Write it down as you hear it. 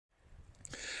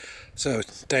So,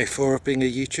 day 4 of being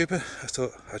a YouTuber, I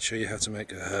thought I'd show you how to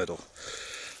make a hurdle.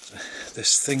 So,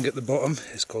 this thing at the bottom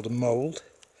is called a mould,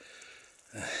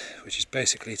 which is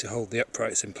basically to hold the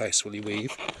uprights in place while you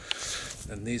weave.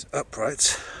 And these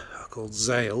uprights are called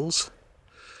zales.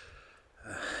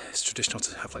 It's traditional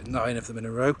to have like 9 of them in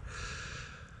a row.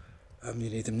 You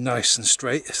need them nice and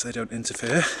straight so they don't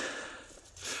interfere.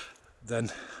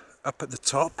 Then up at the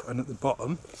top and at the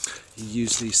bottom you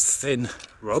use these thin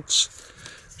rods,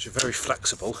 which are very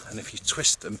flexible, and if you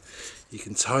twist them you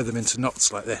can tie them into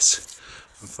knots like this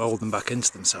and fold them back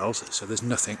into themselves so there's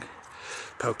nothing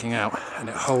poking out, and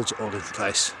it holds it all in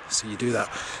place. So you do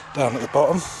that down at the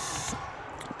bottom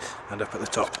and up at the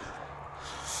top,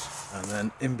 and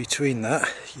then in between that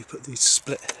you put these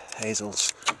split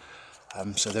hazels.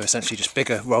 So they're essentially just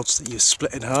bigger rods that you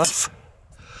split in half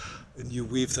and you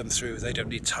weave them through. They don't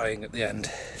need tying at the end.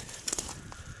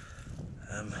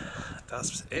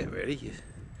 That's it really.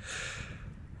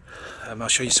 I'll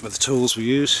show you some of the tools we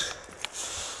use.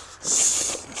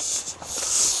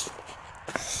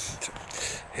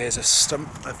 Here's a stump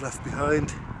I've left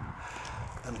behind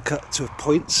and cut to a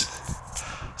point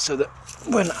so that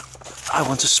when I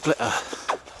want to split a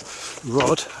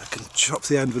rod I can chop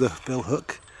the end with a bill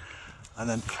hook and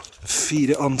then feed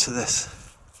it onto this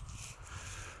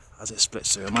as it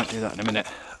splits through. I might do that in a minute,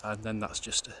 and then that's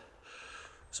just a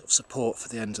sort of support for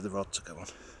the end of the rod to go on.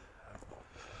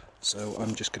 So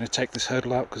I'm just going to take this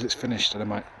hurdle out because it's finished, and I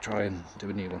might try and do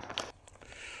a new one.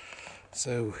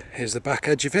 So here's the back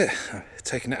edge of it. I've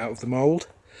taken it out of the mould,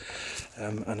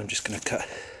 and I'm just going to cut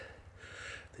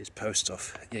these posts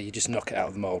off. Yeah, you just knock it out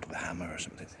of the mould with a hammer or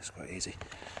something. It's quite easy.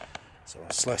 So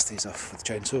I'll slice these off with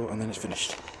the chainsaw and then it's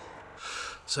finished.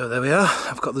 So there we are.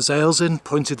 I've got the zales in,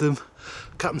 pointed them,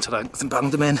 cut them to length and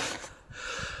banged them in.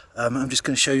 I'm just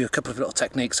going to show you a couple of little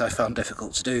techniques I found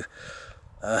difficult to do.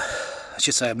 I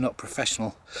should say I'm not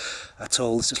professional at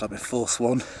all. This is like my 4th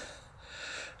one.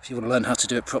 If you want to learn how to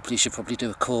do it properly, you should probably do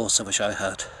a course, I wish I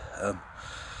had.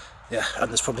 Yeah, and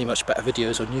there's probably much better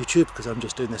videos on YouTube because I'm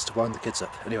just doing this to wind the kids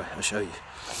up. Anyway, I'll show you.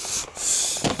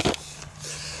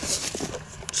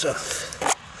 So,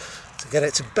 to get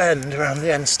it to bend around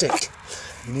the end stick,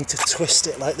 you need to twist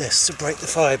it like this to break the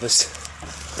fibres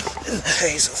in the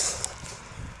hazel.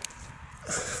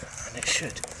 And it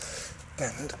should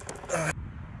bend.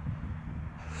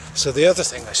 So the other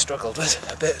thing I struggled with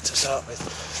a bit to start with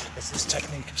is this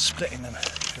technique of splitting them.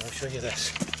 I'll show you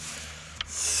this.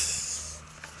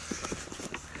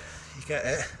 You get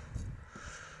it,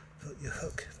 put your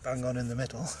hook bang on in the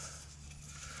middle,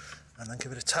 and then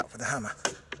give it a tap with a hammer.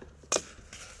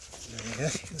 There you go,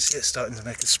 you can see it starting to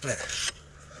make a split.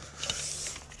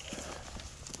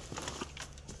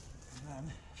 And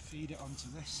then feed it onto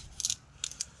this.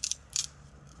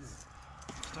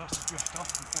 It starts to drift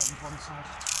off and form one side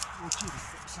or to the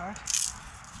thick side.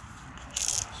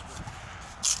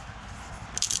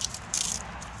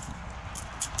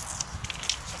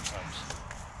 Sometimes.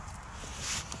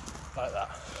 Like that.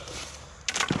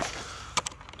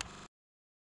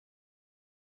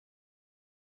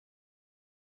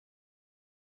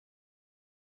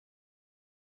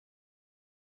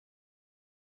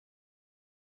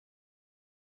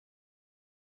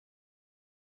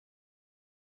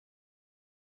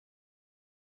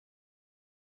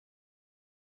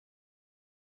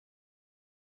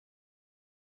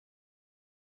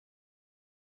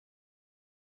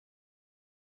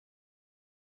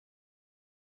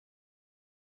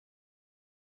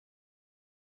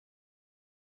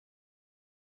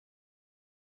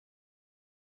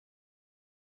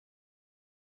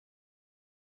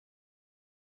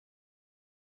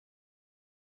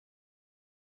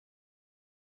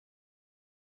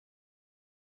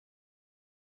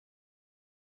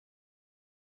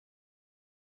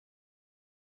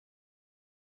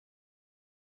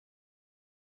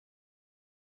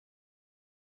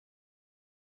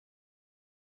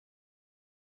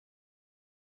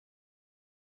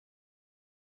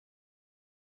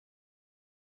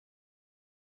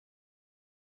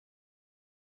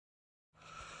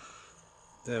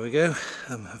 There we go,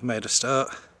 I've made a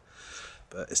start,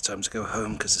 but it's time to go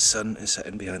home because the sun is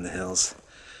setting behind the hills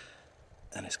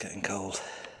and it's getting cold.